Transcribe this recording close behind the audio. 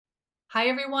Hi,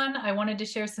 everyone. I wanted to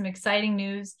share some exciting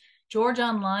news. George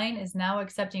Online is now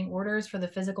accepting orders for the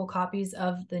physical copies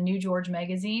of the new George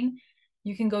magazine.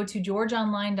 You can go to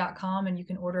georgeonline.com and you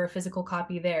can order a physical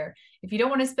copy there. If you don't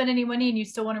want to spend any money and you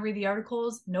still want to read the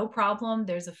articles, no problem.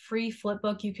 There's a free flip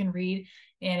book you can read,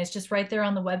 and it's just right there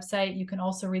on the website. You can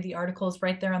also read the articles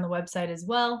right there on the website as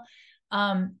well.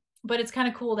 But it's kind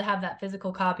of cool to have that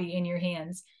physical copy in your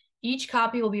hands. Each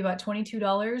copy will be about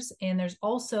 $22, and there's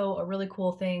also a really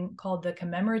cool thing called the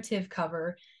commemorative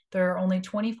cover. There are only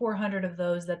 2,400 of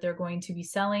those that they're going to be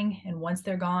selling, and once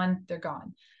they're gone, they're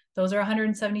gone. Those are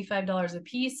 $175 a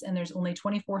piece, and there's only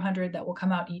 2,400 that will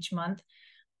come out each month.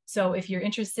 So if you're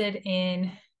interested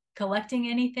in collecting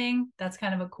anything, that's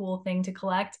kind of a cool thing to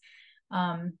collect.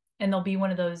 And there'll be one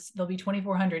of those, there'll be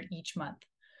 2,400 each month.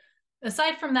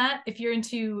 Aside from that, if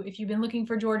you've been looking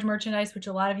for George merchandise, which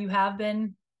a lot of you have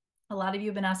been, a lot of you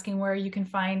have been asking where you can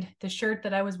find the shirt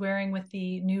that I was wearing with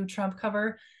the new Trump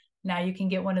cover. Now you can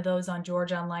get one of those on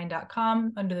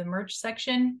georgeonline.com under the merch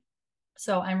section.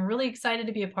 So I'm really excited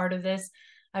to be a part of this.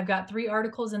 I've got 3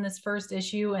 articles in this first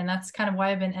issue, and that's kind of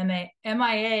why I've been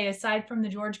MIA. Aside from the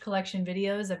George collection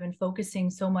videos, I've been focusing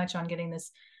so much on getting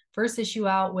this first issue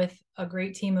out with a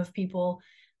great team of people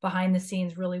behind the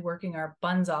scenes, really working our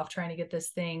buns off trying to get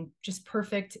this thing just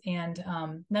perfect. And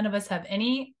none of us have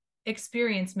any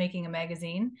experience making a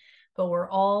magazine, but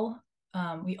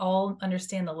we all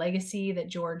understand the legacy that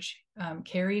George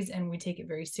carries, and we take it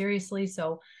very seriously.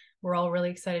 So we're all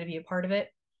really excited to be a part of it.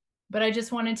 But I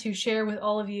just wanted to share with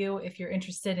all of you, if you're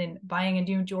interested in buying a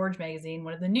new George magazine,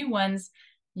 one of the new ones,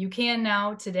 you can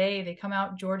now today. They come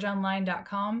out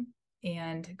georgeonline.com,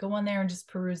 and go on there and just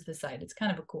peruse the site. It's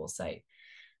kind of a cool site.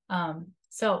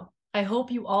 So I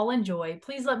hope you all enjoy.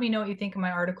 Please let me know what you think of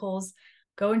my articles.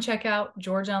 Go and check out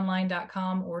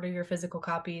georgeonline.com, order your physical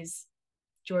copies.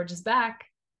 George is back.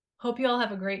 Hope you all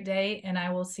have a great day, and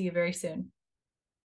I will see you very soon.